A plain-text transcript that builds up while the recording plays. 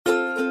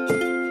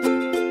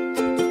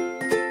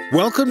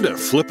Welcome to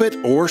Flip It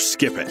or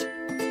Skip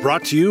It,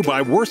 brought to you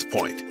by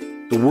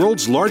WorthPoint, the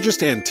world's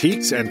largest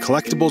antiques and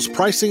collectibles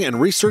pricing and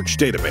research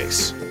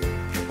database.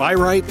 Buy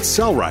right,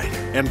 sell right,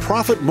 and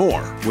profit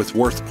more with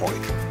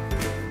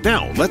WorthPoint.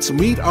 Now, let's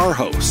meet our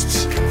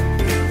hosts.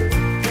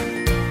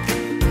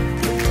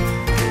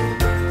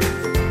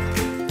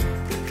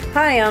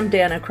 Hi, I'm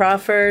Dana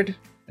Crawford.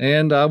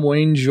 And I'm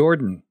Wayne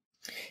Jordan.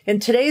 In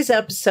today's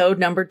episode,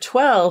 number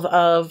 12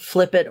 of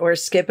Flip It or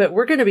Skip It,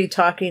 we're going to be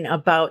talking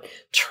about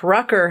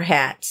trucker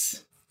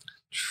hats.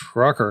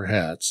 Trucker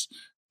hats.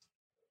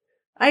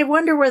 I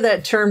wonder where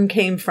that term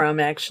came from,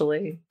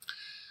 actually.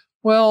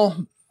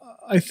 Well,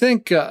 I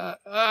think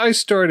I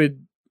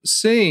started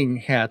seeing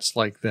hats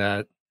like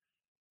that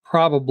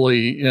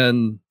probably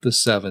in the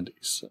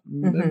 70s.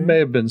 Mm-hmm. It may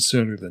have been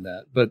sooner than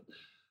that, but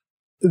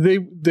they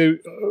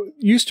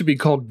used to be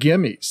called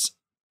gimmies.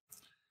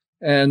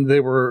 And they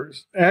were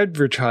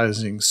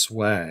advertising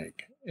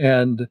swag.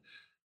 And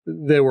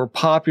they were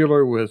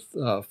popular with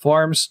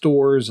farm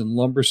stores and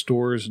lumber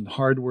stores and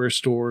hardware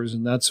stores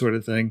and that sort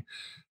of thing.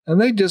 And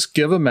they just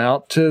give them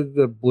out to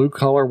the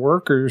blue-collar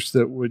workers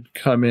that would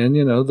come in,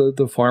 you know,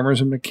 the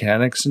farmers and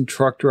mechanics and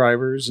truck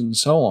drivers and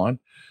so on.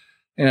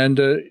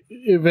 And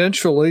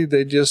eventually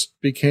they just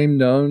became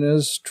known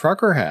as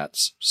trucker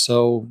hats.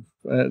 So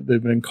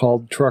they've been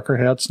called trucker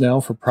hats now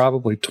for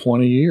probably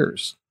 20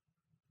 years.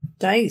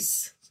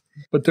 Nice.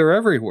 But they're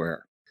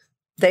everywhere.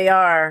 They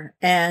are.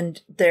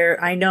 And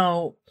I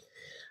know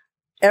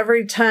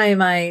every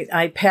time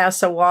I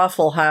pass a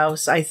Waffle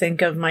House, I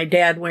think of my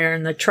dad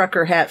wearing the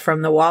trucker hat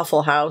from the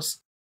Waffle House.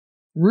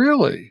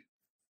 Really?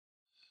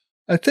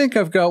 I think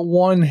I've got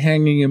one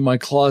hanging in my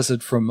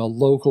closet from a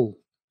local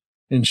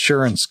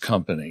insurance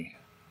company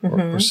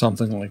or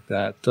something like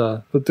that.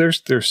 But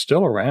they're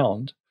still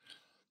around.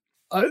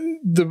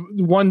 The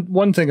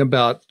one thing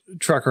about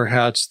trucker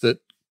hats that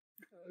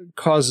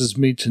causes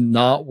me to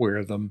not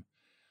wear them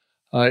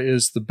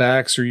is the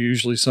backs are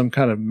usually some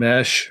kind of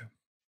mesh.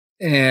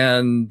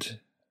 And,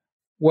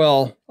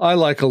 well, I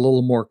like a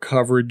little more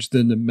coverage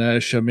than the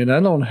mesh. I mean, I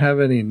don't have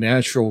any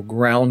natural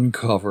ground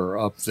cover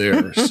up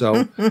there.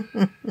 So,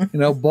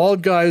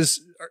 bald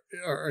guys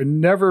are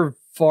never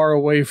far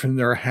away from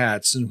their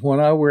hats. And when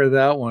I wear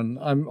that one,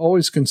 I'm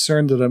always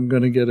concerned that I'm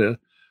going to get a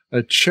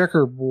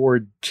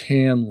checkerboard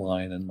tan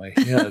line in my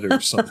head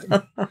or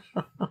something.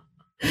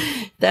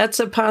 That's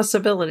a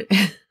possibility.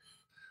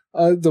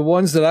 The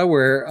ones that I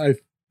wear, I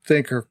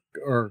think,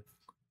 are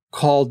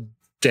called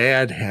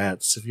dad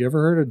hats. Have you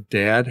ever heard of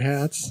dad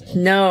hats?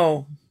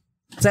 No.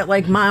 Is that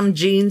like mom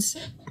jeans?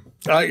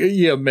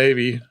 Yeah,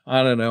 maybe.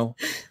 I don't know.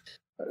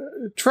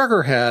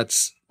 Trucker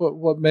hats,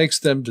 what makes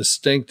them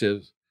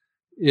distinctive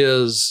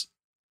is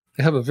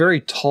they have a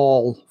very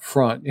tall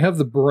front. You have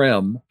the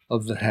brim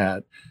of the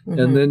hat,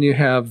 and then you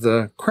have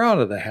the crown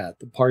of the hat,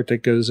 the part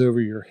that goes over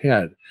your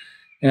head.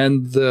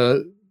 And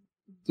the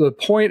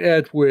point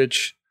at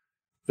which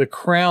the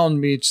crown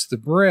meets the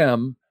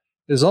brim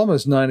is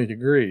almost 90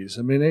 degrees.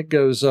 I mean, it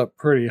goes up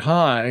pretty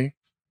high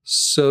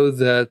so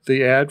that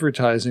the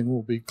advertising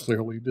will be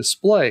clearly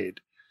displayed.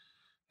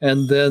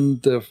 And then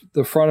the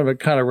front of it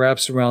kind of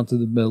wraps around to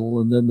the middle,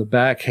 and then the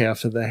back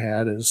half of the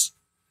hat is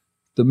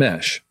the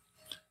mesh.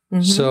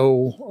 Mm-hmm.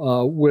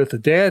 So with the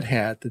dad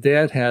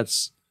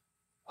hats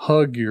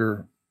hug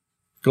your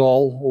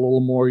gull a little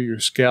more, your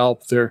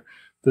scalp. The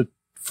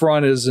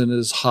front isn't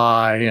as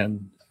high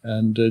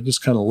and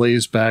just kind of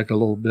lays back a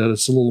little bit.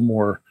 It's a little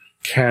more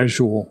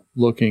casual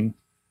looking.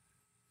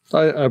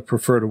 I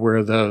prefer to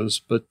wear those,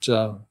 but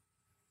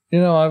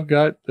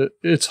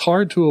it's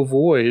hard to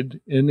avoid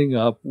ending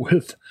up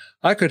with.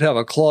 I could have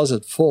a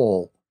closet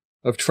full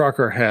of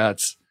trucker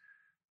hats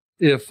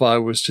if I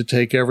was to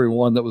take every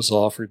one that was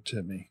offered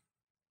to me.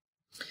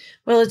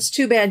 Well, it's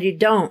too bad you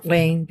don't,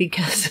 Wayne,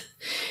 because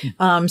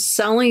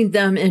selling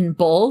them in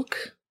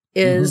bulk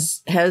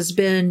has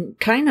been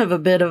kind of a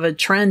bit of a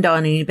trend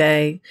on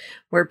eBay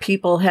where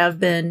people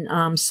have been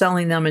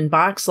selling them in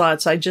box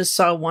lots. I just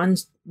saw one.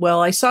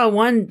 Well, I saw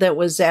one that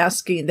was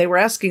they were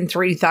asking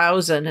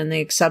 $3,000 and they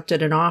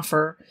accepted an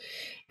offer.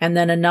 And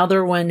then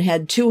another one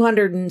had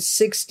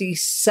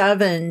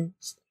 267.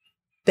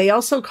 They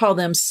also call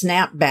them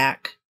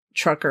snapback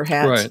trucker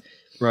hats.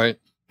 Right.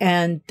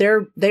 And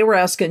they were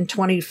asking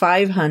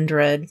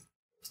 $2,500.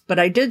 But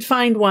I did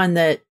find one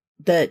that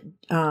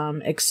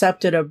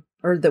accepted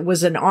that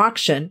was an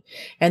auction,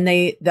 and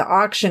the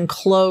auction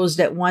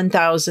closed at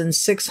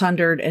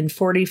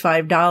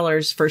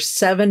 $1,645 for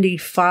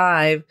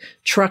 75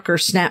 trucker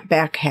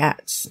snapback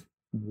hats.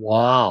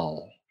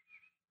 Wow.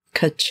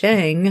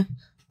 Ka-ching.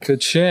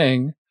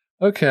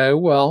 Okay,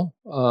 well,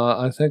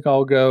 I think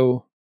I'll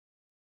go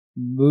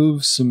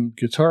move some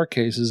guitar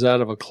cases out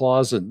of a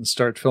closet and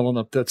start filling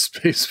up that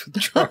space with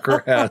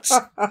trucker hats.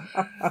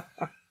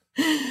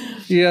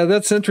 Yeah,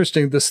 that's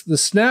interesting. The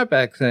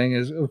snapback thing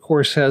is, of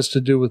course, has to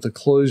do with the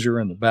closure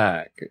in the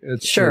back.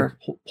 It's sure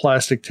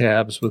plastic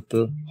tabs with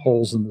the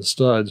holes in the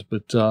studs.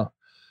 But I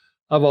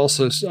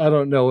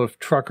don't know if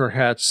trucker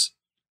hats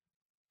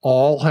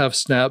all have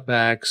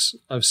snapbacks.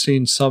 I've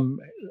seen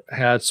some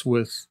hats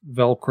with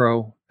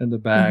Velcro in the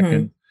back, Mhm.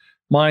 and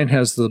mine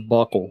has the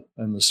buckle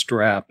and the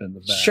strap in the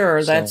back.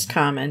 Sure, So, that's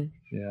common.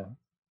 yeah.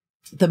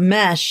 The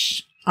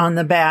mesh on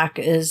the back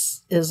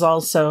is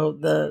also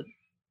the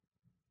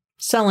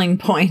selling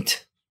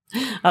point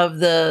of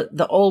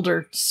the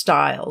older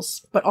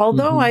styles. But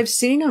although Mhm. I've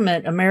seen them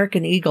at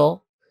American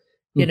Eagle,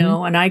 you Mhm.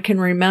 know, and I can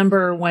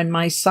remember when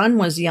my son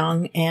was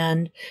young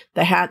and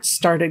the hats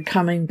started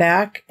coming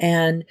back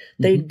and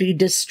they'd be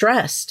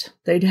distressed.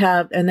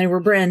 And they were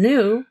brand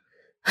new.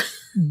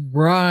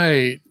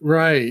 Right,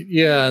 right.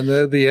 Yeah,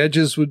 and the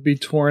edges would be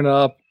torn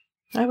up.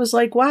 I was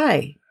like,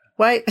 why?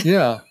 Why?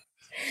 Yeah.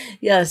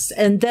 Yes.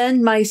 And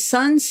then my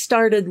son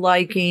started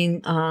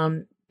liking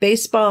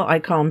baseball. I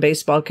call them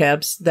baseball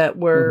caps that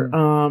were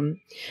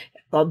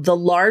the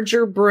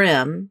larger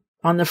brim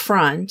on the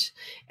front.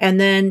 And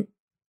then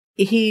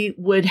he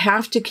would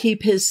have to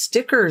keep his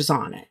stickers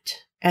on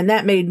it. And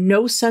that made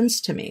no sense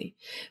to me.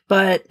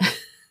 But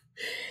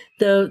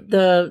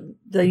the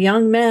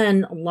young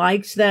men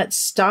liked that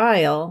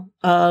style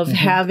of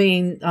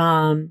having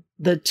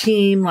the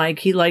team, like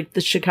he liked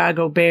the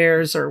Chicago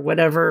Bears or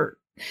whatever.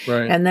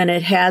 Right. And then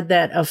it had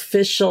that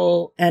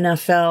official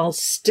NFL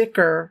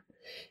sticker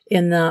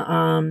in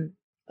the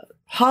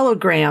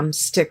hologram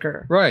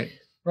sticker. Right,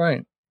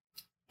 right.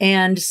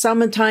 And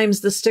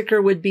sometimes the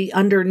sticker would be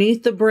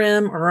underneath the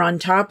brim or on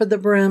top of the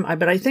brim.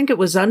 But I think it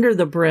was under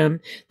the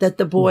brim that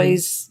the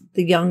boys,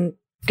 the young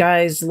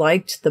guys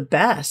liked the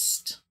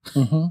best.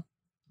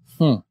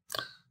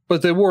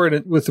 But they wore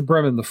it with the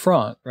brim in the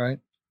front, right?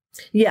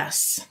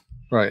 Yes.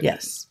 Right.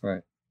 Yes.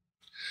 Right.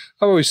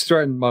 I always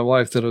threatened my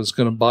wife that I was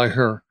going to buy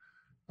her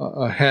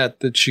a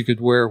hat that she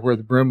could wear where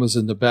the brim was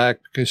in the back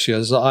because she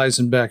has the eyes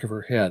in the back of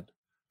her head.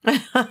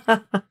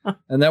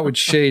 And that would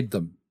shade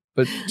them.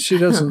 But she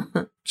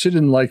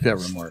didn't like that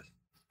remark.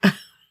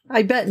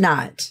 I bet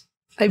not.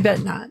 I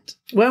bet not.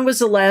 When was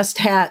the last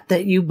hat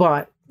that you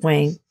bought,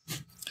 Wayne?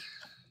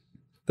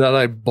 That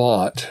I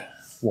bought.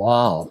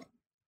 Wow.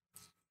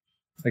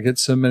 I get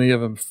so many of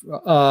them.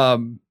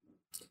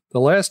 The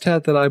last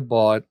hat that I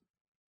bought,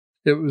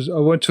 I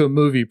went to a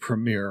movie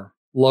premiere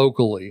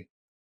locally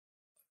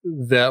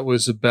that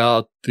was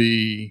about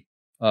the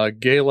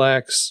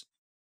Galax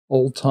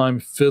Old Time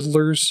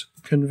Fiddlers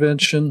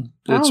Convention.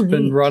 It's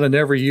been neat. running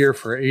every year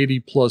for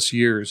 80 plus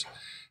years.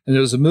 And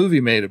there was a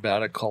movie made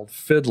about it called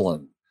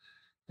Fiddlin'.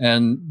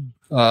 And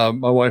my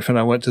wife and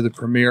I went to the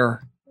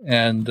premiere,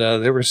 and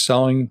they were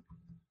selling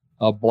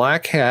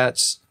black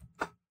hats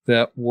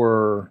that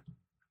were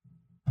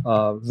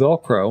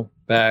Velcro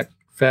back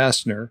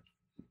fastener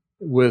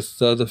with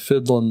the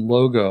Fiddlin'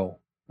 logo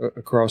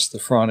across the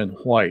front in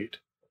white.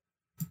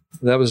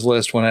 That was the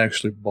last one I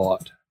actually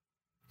bought.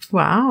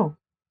 Wow.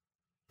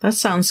 That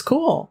sounds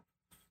cool.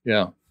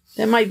 Yeah.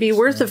 That might be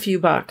worth a few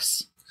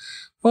bucks.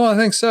 Well, I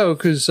think so,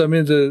 because, I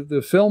mean,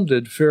 the film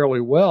did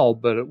fairly well,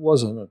 but it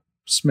wasn't a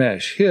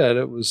smash hit.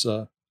 It was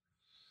a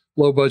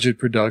low-budget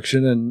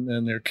production,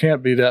 and there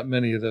can't be that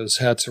many of those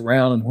hats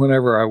around. And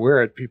whenever I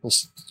wear it, people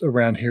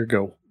around here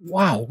go,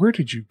 wow, where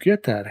did you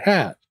get that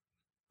hat?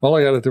 Well,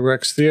 I got it at the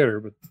Rex Theater,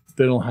 but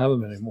they don't have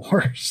them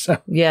anymore.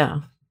 So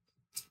Yeah.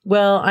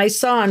 Well, I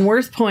saw on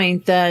Worth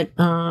Point that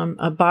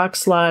a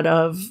box lot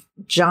of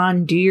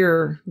John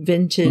Deere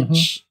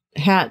vintage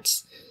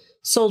hats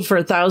sold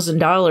for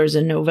 $1,000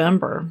 in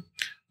November.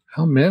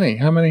 How many?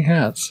 How many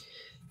hats?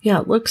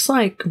 Yeah, it looks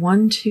like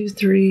 1, 2,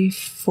 3,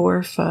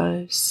 4,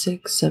 5,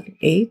 6, 7,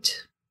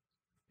 8.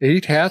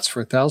 8 hats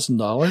for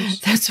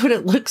 $1,000? That's what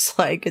it looks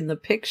like in the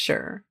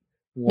picture.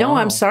 Wow. No,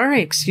 I'm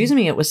sorry. Excuse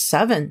me. It was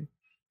 7.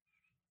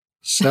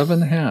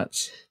 7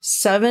 hats.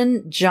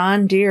 7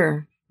 John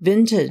Deere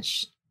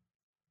vintage.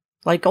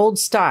 Like old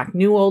stock,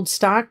 new old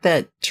stock,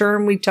 that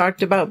term we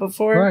talked about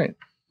before. Right,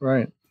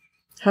 right.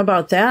 How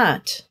about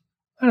that?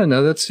 I don't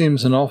know. That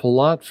seems an awful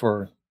lot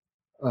for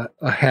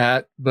a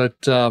hat,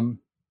 but,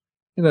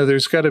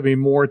 there's got to be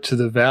more to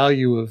the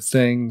value of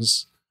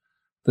things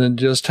than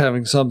just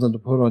having something to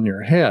put on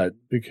your head,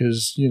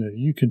 because,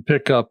 you can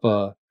pick up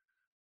a,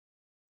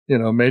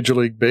 Major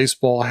League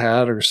Baseball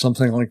hat or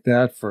something like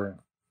that for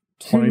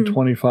 $20,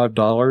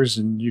 $25,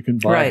 and you can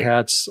buy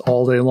hats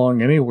all day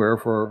long anywhere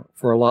for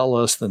a lot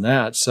less than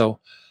that. So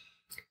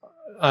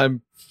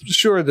I'm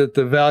sure that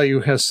the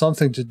value has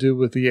something to do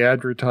with the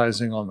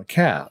advertising on the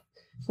cap.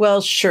 Well,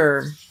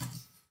 sure.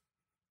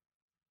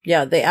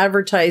 Yeah, the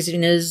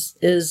advertising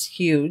is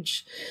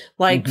huge.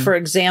 Like, for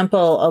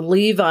example, a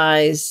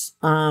Levi's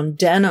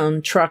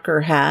denim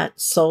trucker hat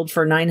sold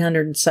for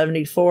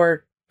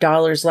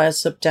 $974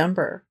 last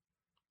September.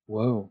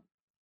 Whoa.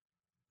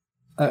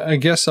 I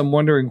guess I'm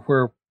wondering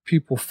where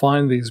people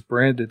find these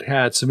branded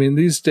hats. I mean,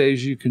 these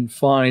days you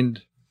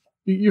find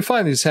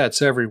these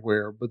hats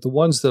everywhere, but the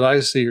ones that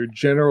I see are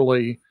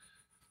generally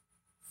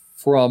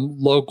from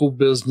local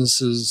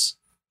businesses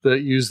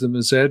that use them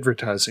as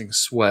advertising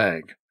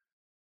swag.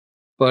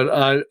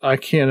 But I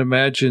can't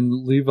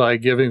imagine Levi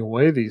giving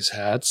away these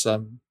hats. I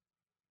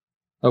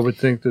would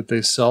think that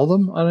they sell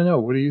them. I don't know.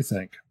 What do you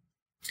think?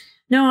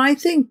 No, I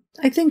think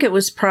it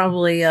was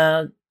probably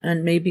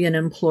maybe an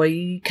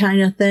employee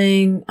kind of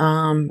thing.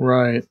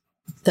 Right.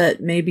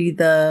 that maybe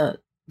the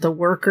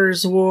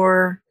workers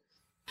wore.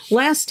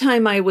 Last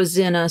time I was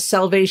in a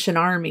Salvation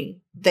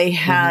Army, they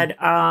had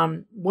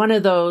one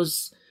of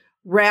those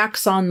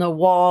racks on the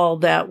wall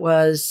that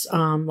was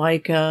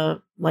like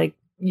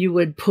you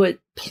would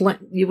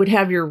you would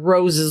have your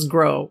roses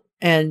grow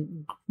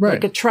and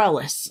like a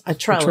trellis.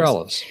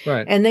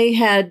 Right. And they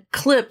had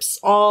clips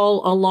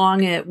all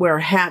along it where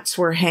hats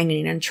were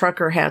hanging, and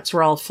trucker hats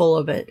were all full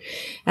of it.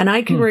 And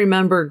I can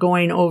remember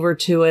going over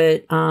to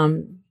it.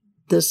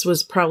 This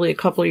was probably a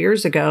couple of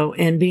years ago,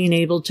 and being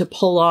able to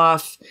pull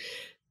off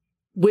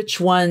which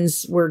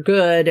ones were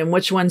good and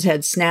which ones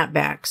had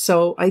snapback.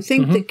 So I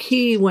think the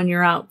key when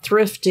you're out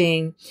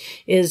thrifting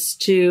is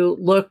to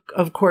look,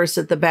 of course,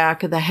 at the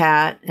back of the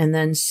hat and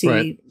then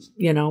see,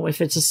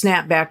 if it's a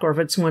snapback or if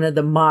it's one of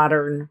the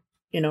modern,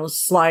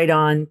 slide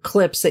on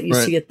clips that you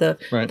see at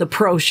the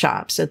pro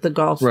shops at the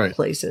golf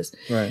places.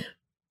 Right.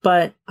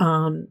 But,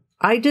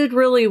 I did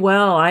really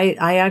well. I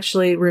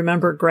actually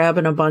remember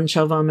grabbing a bunch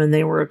of them, and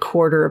they were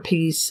 $0.25 a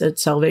piece at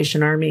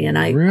Salvation Army. And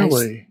I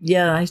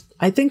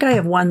think I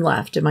have one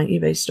left in my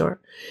eBay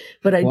store,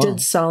 but I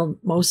did sell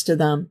most of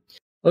them.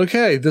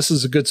 Okay, this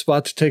is a good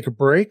spot to take a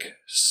break.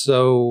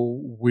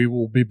 So we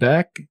will be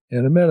back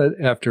in a minute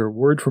after a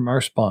word from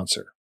our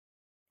sponsor.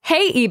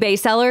 Hey, eBay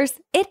sellers,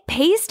 it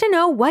pays to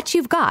know what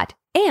you've got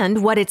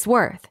and what it's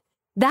worth.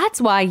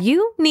 That's why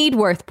you need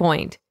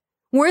WorthPoint.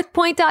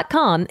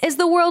 WorthPoint.com is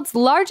the world's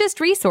largest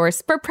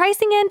resource for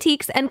pricing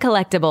antiques and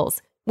collectibles,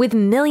 with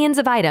millions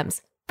of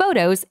items,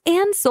 photos,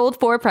 and sold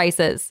for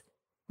prices.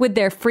 With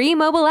their free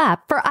mobile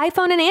app for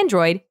iPhone and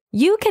Android,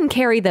 you can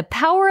carry the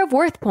power of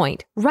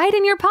WorthPoint right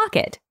in your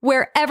pocket,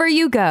 wherever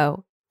you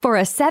go. For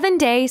a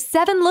 7-day,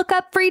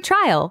 7-lookup free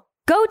trial,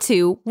 go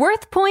to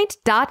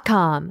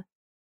WorthPoint.com.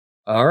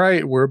 All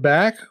right, we're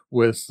back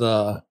with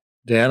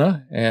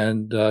Dana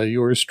and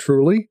yours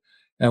truly,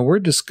 and we're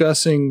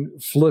discussing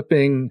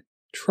flipping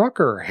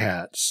trucker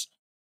hats.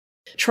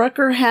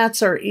 Trucker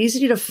hats are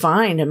easy to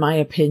find, in my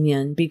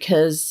opinion,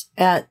 because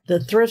at the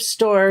thrift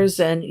stores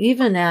and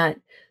even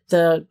at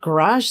the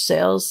garage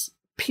sales,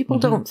 people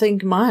don't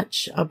think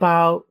much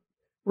about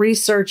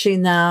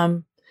researching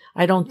them.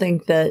 I don't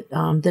think that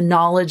the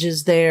knowledge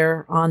is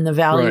there on the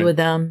value of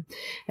them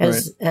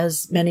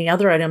as many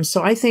other items.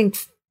 So I think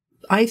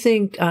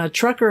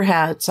trucker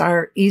hats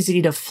are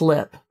easy to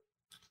flip.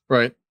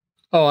 Right.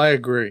 Oh, I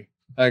agree.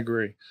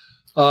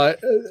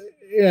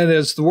 And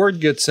as the word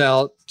gets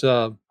out,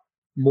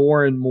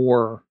 more and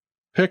more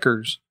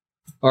pickers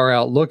are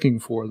out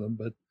looking for them.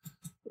 But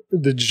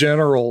the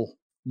general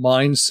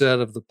mindset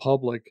of the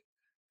public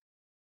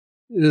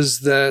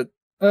is that,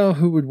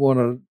 who would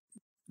want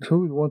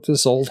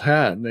this old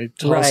hat? And they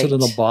toss it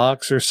in a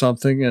box or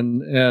something,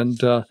 and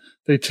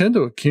they tend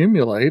to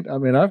accumulate. I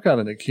mean, I've got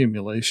an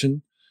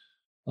accumulation.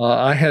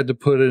 I had to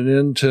put it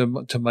into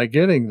my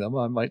getting them.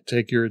 I might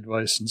take your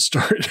advice and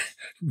start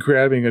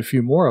grabbing a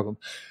few more of them.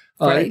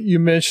 You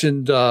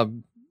mentioned the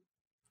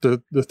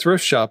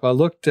thrift shop. I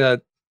looked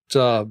at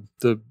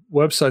the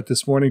website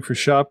this morning for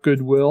Shop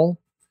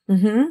Goodwill,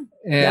 and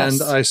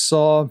I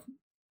saw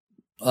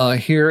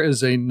here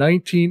is a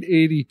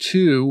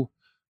 1982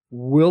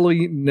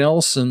 Willie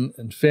Nelson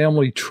and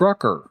Family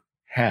Trucker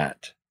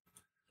hat.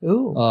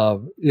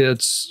 Ooh.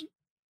 It's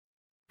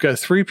got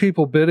 3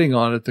 people bidding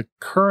on it. The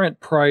current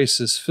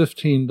price is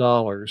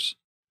 $15,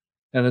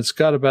 and it's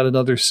got about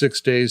another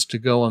 6 days to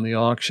go on the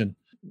auction.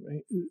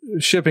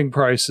 Shipping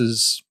price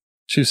is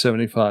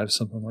 $275,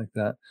 something like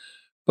that.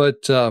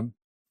 But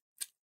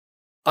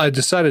I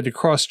decided to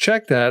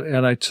cross-check that,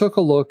 and I took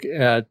a look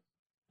at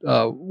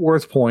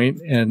WorthPoint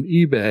and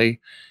eBay.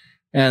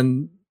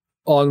 And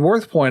on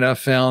WorthPoint, I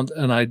found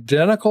an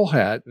identical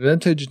hat,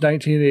 vintage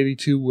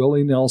 1982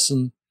 Willie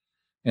Nelson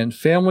and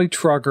Family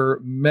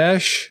Trucker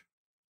mesh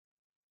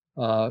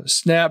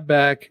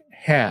snapback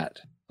hat.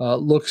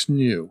 Looks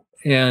new,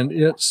 and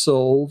it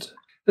sold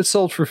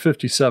for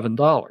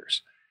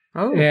 $57.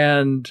 Oh.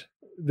 And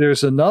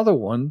there's another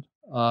one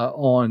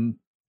on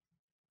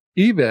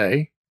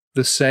eBay,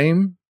 the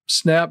same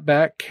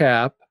snapback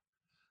cap.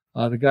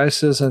 The guy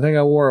says, I think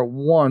I wore it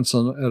once at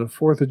a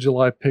 4th of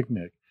July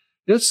picnic.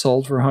 It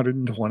sold for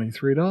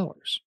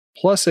 $123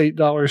 plus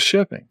 $8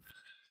 shipping.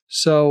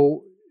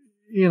 So,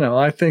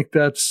 I think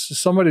that's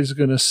somebody's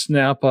going to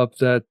snap up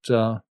that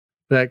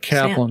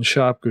cap on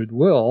Shop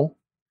Goodwill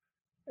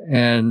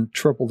and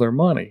triple their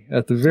money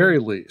at the very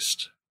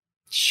least.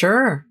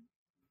 Sure.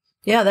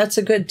 Yeah, that's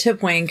a good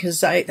tip, Wayne,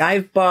 because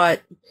I've bought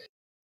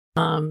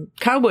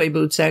cowboy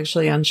boots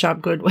actually on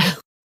Shop Goodwill.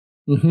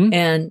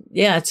 And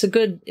yeah, it's a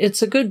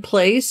good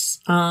place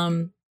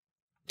to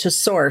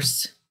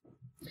source.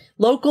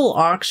 Local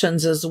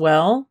auctions as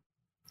well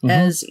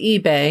as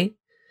eBay.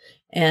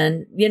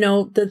 And,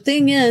 the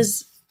thing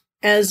is,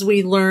 as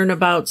we learn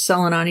about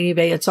selling on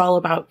eBay, it's all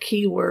about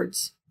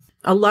keywords.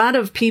 A lot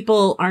of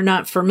people are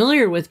not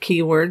familiar with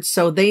keywords,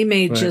 so they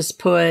may just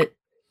put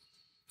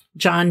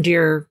John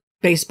Deere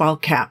baseball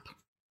cap.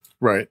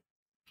 Right.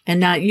 And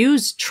not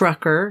use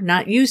trucker,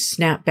 not use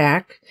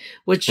snapback,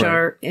 which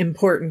are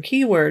important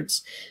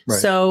keywords. Right.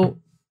 So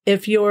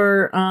if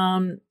you're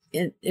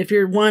if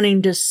you're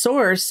wanting to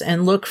source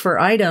and look for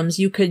items,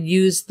 you could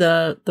use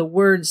the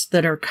words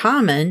that are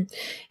common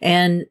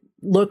and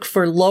look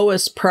for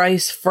lowest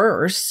price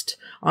first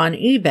on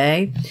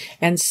eBay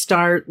and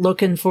start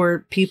looking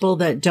for people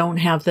that don't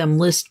have them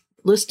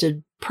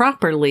listed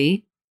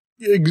properly.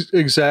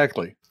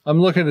 Exactly. I'm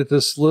looking at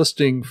this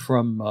listing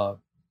from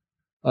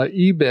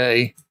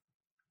eBay,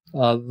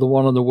 the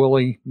one on the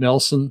Willie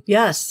Nelson.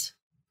 Yes.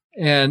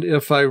 And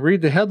if I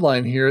read the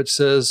headline here, it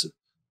says,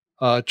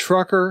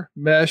 trucker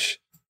mesh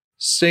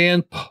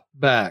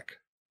sandback.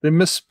 They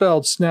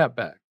misspelled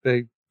snapback.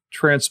 They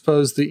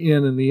transposed the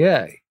N and the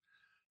A.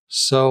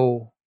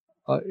 So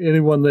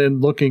anyone then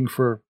looking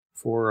for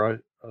a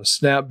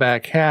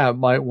snapback hat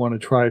might want to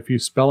try a few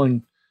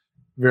spelling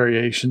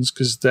variations,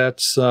 because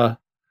that's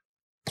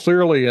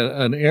clearly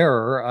an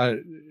error.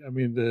 I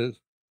mean,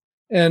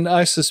 and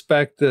I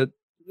suspect that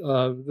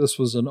this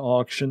was an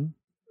auction.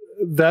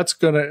 That's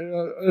going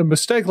to, a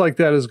mistake like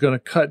that is going to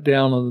cut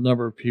down on the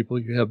number of people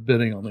you have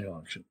bidding on the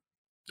auction.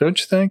 Don't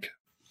you think?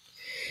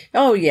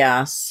 Oh,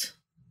 yes.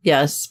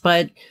 Yes.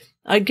 But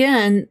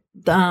again,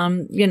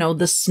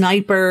 the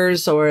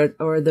snipers or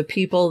the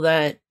people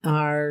that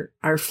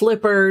are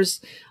flippers,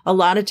 a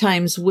lot of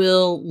times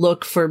will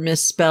look for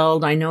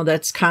misspelled. I know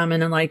that's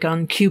common like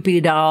on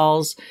Cupid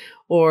dolls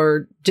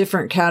or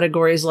different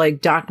categories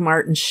like Doc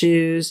Martens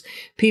shoes.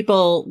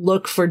 People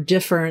look for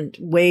different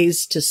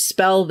ways to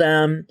spell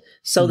them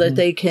so that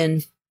they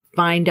can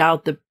find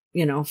out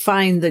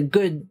find the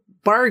good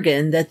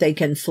bargain that they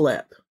can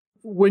flip.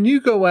 When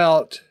you go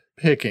out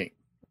picking,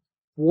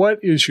 what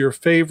is your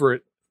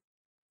favorite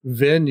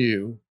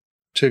venue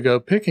to go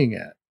picking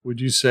at? Would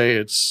you say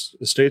it's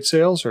estate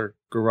sales or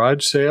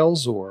garage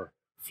sales or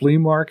flea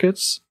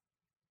markets?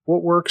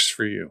 What works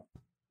for you?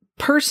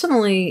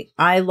 Personally,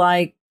 I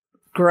like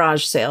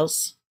garage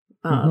sales.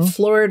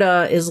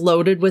 Florida is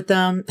loaded with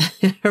them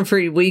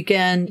every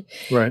weekend.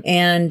 Right.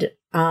 And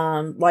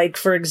like,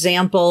 for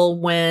example,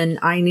 when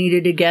I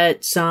needed to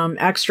get some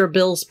extra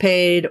bills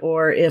paid,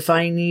 or if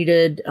I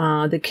needed,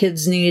 the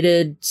kids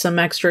needed some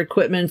extra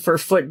equipment for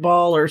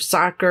football or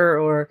soccer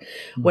or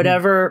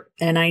whatever,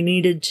 and I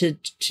needed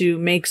to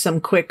make some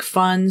quick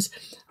funds,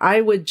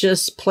 I would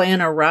just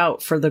plan a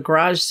route for the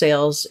garage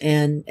sales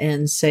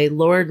and say,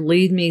 Lord,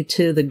 lead me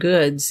to the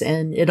goods.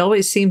 And it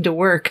always seemed to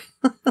work.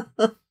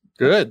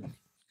 Good.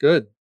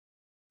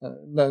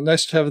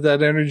 Nice to have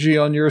that energy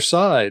on your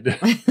side.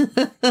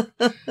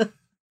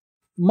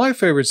 My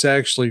favorite's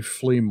actually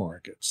flea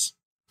markets.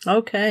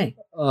 Okay.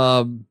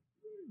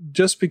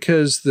 Just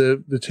because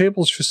the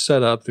tables just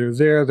set up,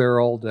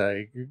 they're all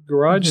day.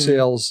 Garage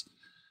sales,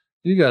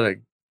 you got to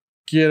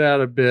get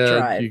out of bed.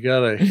 Drive. You got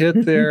to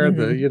hit there.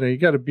 You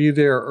got to be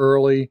there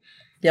early.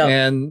 Yep.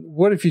 And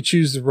what if you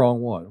choose the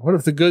wrong one? What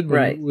if the good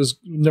one was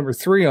number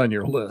 3 on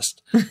your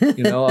list?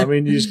 I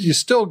mean, you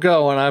still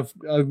go, and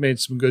I've made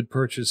some good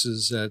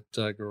purchases at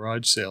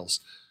garage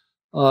sales.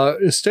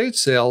 Estate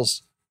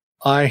sales,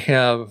 I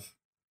have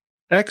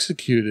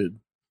executed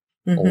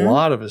a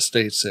lot of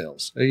estate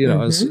sales.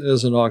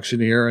 As an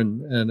auctioneer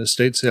and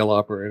estate sale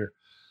operator,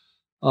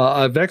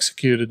 I've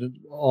executed it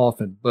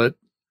often, but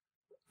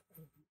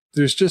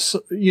there's just,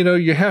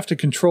 you have to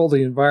control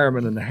the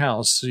environment in the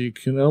house, so you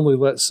can only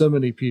let so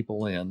many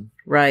people in.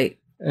 Right.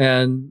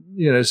 And,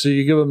 so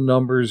you give them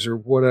numbers or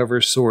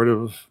whatever sort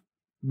of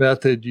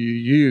method you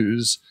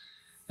use.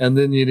 And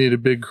then you need a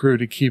big crew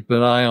to keep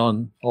an eye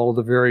on all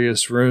the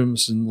various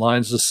rooms and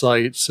lines of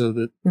sight so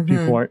that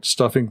people aren't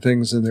stuffing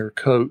things in their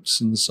coats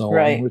and so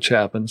on, which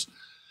happens.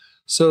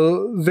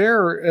 So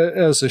there,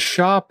 as a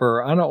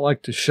shopper, I don't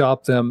like to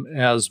shop them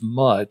as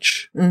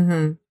much.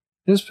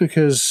 Just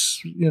because,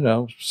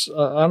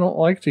 I don't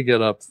like to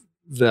get up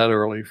that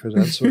early for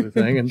that sort of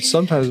thing. And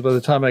sometimes by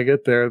the time I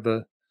get there,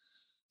 the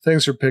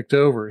things are picked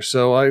over.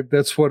 So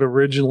that's what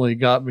originally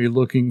got me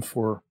looking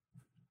for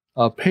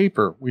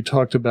paper. We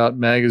talked about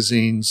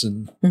magazines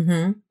and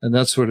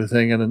that sort of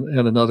thing in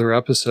another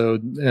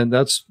episode. And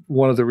that's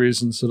one of the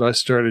reasons that I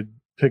started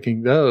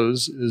picking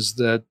those, is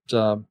that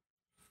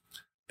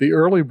the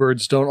early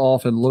birds don't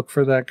often look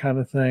for that kind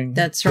of thing.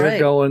 That's right.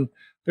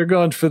 They're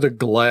going for the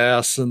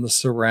glass and the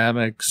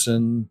ceramics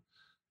and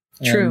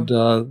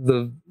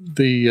the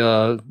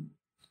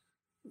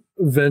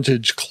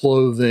vintage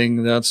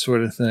clothing, that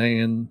sort of thing.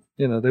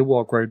 And, they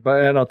walk right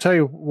by. And I'll tell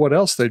you what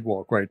else they'd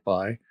walk right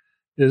by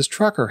is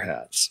trucker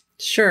hats.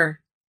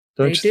 Sure.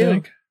 Don't you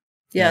think?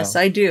 Yes,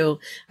 I do.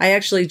 I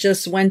actually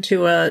just went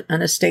to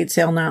an estate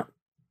sale a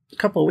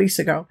couple of weeks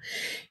ago,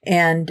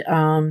 and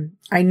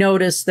I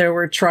noticed there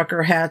were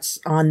trucker hats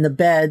on the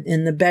bed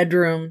in the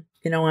bedroom.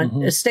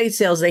 On estate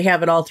sales, they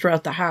have it all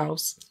throughout the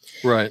house.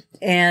 Right.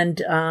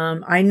 And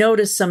I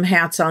noticed some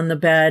hats on the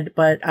bed,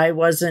 but I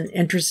wasn't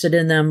interested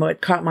in them. What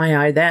caught my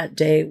eye that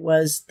day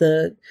was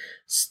the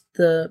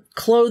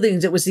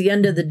clothing. It was the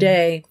end of the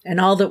day,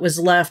 and all that was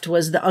left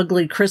was the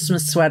ugly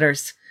Christmas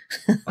sweaters.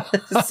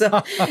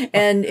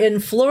 And in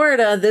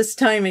Florida, this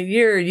time of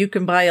year, you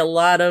can buy a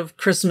lot of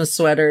Christmas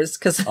sweaters.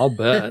 I'll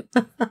bet.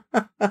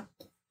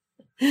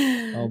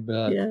 I'll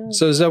bet. Yeah.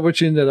 So is that what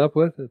you ended up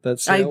with at that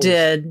sale? I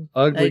did.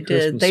 Ugly I did.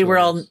 Christmas They were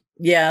all,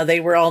 sweaters. they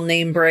were all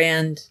name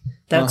brand.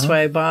 That's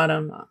why I bought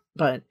them.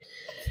 But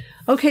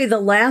okay, the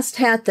last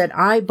hat that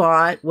I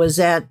bought was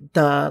at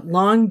the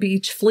Long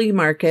Beach Flea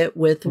Market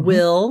with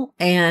Will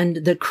and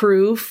the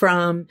crew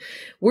from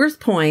Worth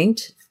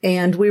Point,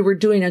 and we were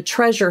doing a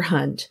treasure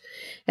hunt.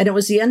 And it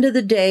was the end of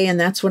the day, and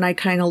that's when I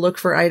kind of looked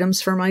for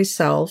items for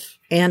myself.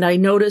 And I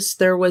noticed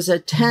there was a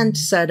tent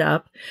set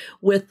up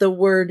with the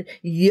word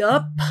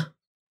 "yup"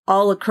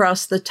 all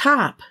across the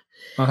top.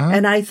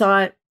 And I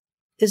thought,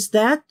 is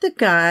that the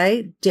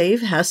guy,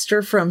 Dave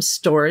Hester from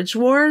Storage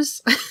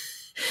Wars?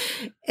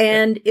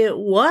 And it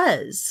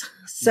was.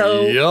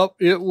 So, yep,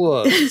 it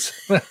was.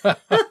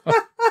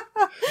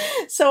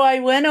 So I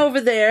went over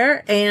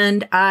there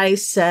and I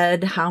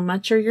said, how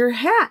much are your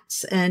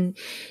hats? And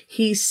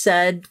he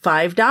said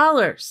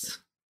 $5.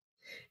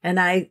 And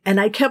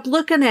I kept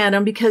looking at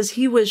him because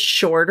he was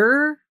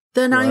shorter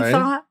than I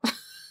thought.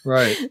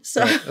 Right.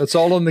 So That's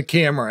all in the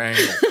camera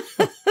angle.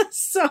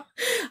 So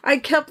I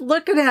kept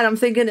looking at him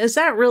thinking, is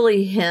that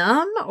really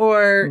him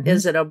or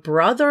is it a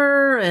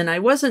brother? And I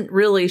wasn't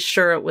really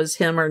sure it was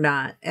him or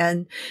not.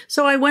 And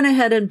so I went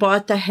ahead and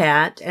bought the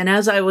hat. And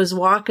as I was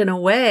walking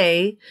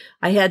away,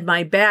 I had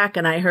my back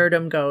and I heard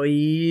him go,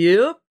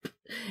 "Yep."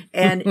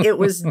 And it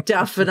was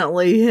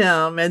definitely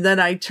him. And then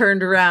I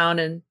turned around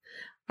and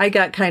I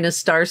got kind of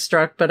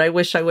starstruck, but I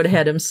wish I would have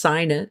had him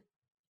sign it.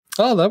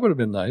 Oh, that would have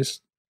been nice.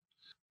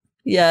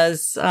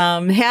 Yes.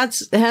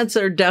 Hats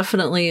are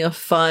definitely a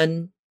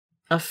fun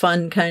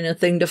kind of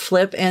thing to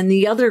flip. And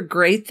the other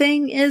great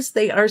thing is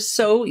they are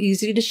so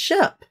easy to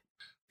ship.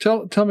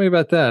 Tell me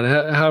about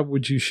that. How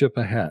would you ship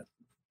a hat?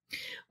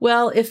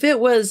 Well, if it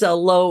was a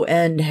low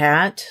end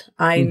hat,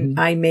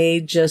 I may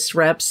just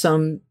wrap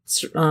some,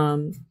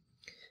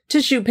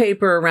 tissue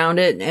paper around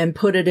it and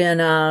put it in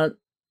a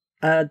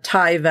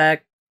Tyvek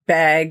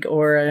bag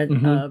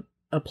or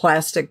a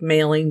plastic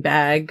mailing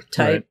bag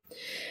type. Right.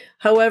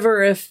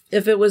 However, if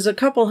it was a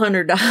couple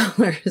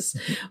 $100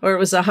 or it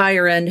was a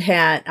higher end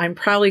hat, I'm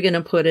probably going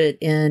to put it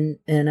in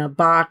a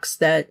box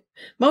that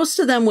most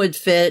of them would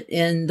fit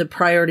in the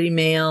Priority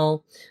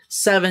Mail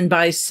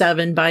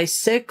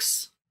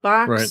 7x7x6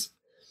 box. Right.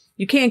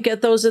 You can't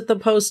get those at the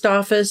post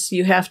office.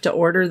 You have to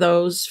order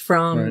those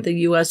from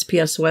the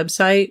USPS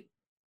website,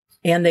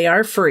 and they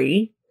are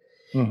free.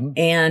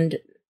 And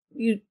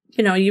you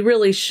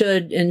really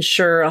should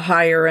insure a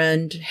higher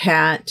end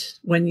hat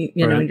when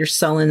you know you're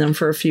selling them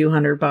for a few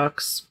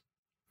 $100.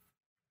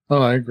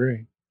 Oh, I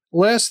agree.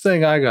 Last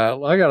thing I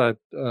got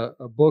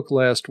a book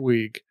last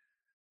week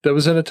that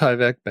was in a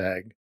Tyvek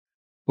bag,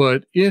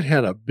 but it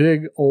had a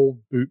big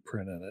old boot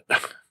print in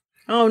it.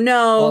 Oh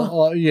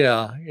no!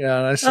 Yeah.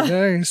 And I said,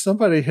 hey,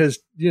 somebody has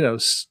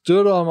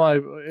stood on my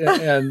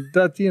and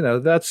that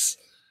that's.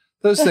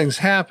 Those things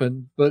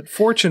happen, but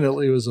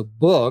fortunately it was a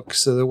book,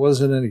 so there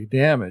wasn't any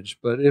damage.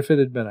 But if it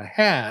had been a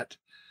hat,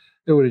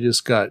 it would have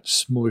just got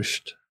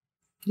smooshed.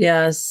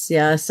 Yes.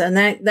 And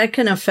that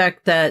can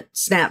affect that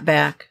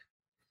snapback.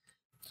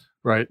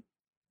 Right.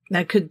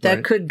 That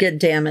could get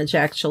damage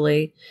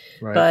actually.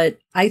 Right. But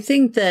I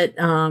think that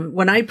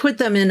when I put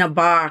them in a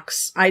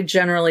box, I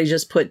generally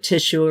just put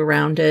tissue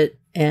around it.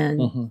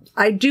 And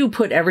I do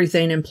put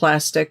everything in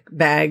plastic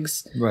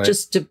bags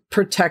just to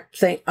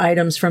protect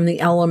items from the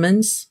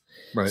elements.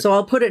 Right. So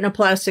I'll put it in a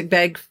plastic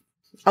bag.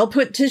 I'll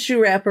put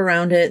tissue wrap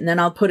around it and then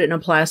I'll put it in a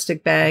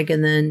plastic bag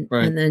and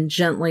then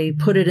gently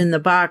put it in the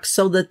box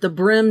so that the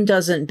brim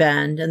doesn't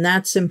bend. And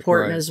that's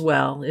important as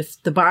well.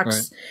 If the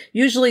box,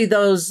 usually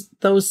those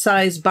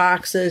size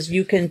boxes,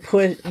 you can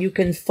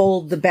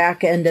fold the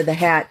back end of the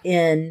hat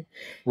in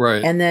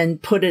and then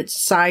put it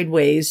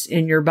sideways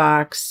in your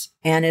box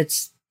and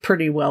it's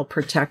pretty well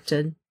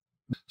protected.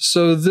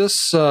 So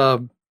this,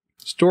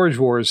 Storage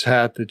Wars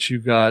hat that you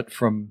got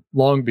from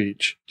Long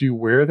Beach, do you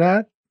wear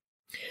that?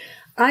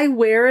 I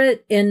wear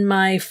it in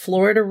my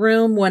Florida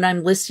room when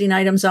I'm listing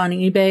items on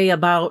eBay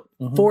about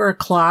 4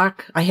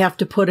 o'clock. I have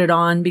to put it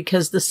on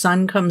because the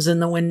sun comes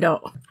in the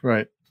window.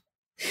 Right.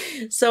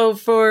 So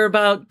for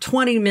about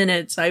 20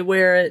 minutes, I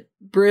wear it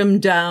brim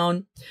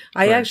down.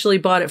 I actually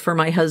bought it for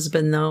my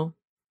husband though.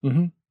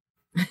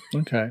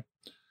 Okay.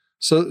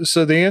 So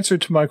the answer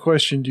to my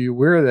question, do you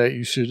wear that?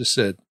 You should have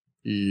said,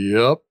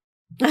 yep.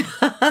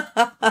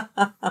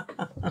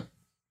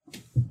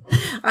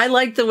 I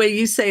like the way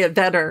you say it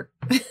better.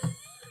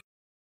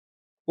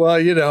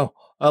 Well,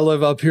 I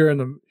live up here in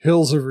the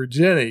hills of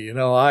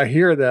Virginia. I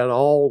hear that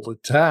all the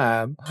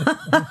time.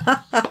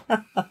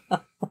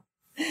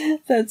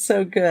 That's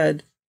so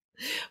good.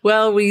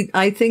 Well,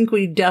 I think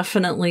we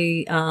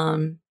definitely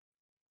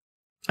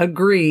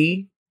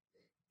agree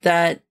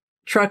that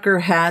trucker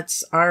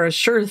hats are a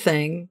sure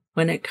thing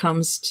when it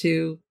comes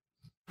to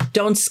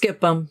don't skip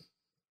them.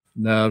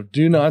 No,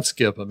 do not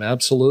skip them.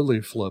 Absolutely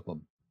flip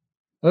them.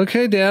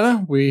 Okay,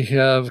 Dana, we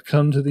have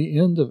come to the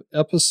end of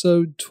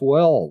episode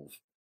 12.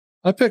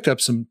 I picked up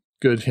some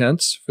good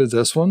hints for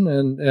this one.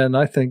 And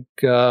I think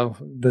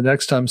the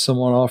next time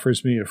someone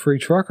offers me a free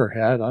trucker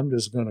hat, I'm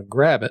just going to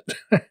grab it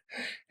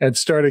and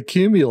start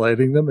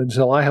accumulating them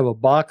until I have a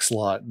box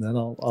lot, and then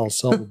I'll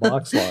sell the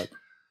box lot.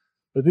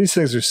 But these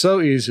things are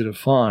so easy to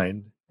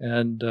find,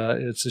 and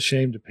it's a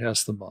shame to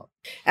pass them up.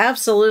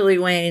 Absolutely,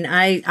 Wayne.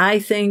 I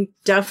think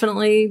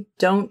definitely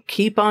don't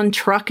keep on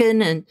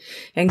trucking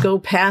and go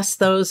past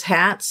those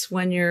hats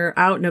when you're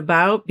out and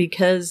about,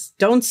 because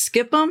don't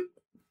skip them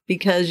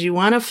because you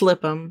want to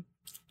flip them.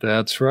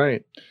 That's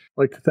right. I'd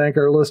like to thank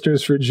our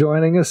listeners for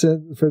joining us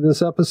for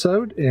this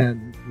episode,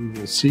 and we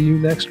will see you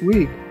next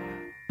week.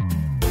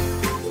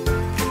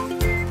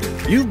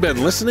 You've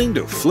been listening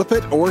to Flip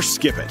It or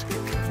Skip It,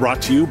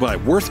 brought to you by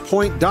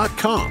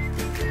WorthPoint.com,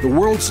 the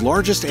world's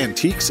largest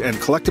antiques and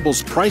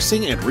collectibles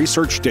pricing and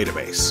research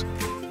database.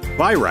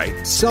 Buy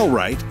right, sell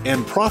right,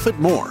 and profit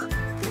more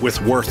with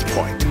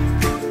WorthPoint.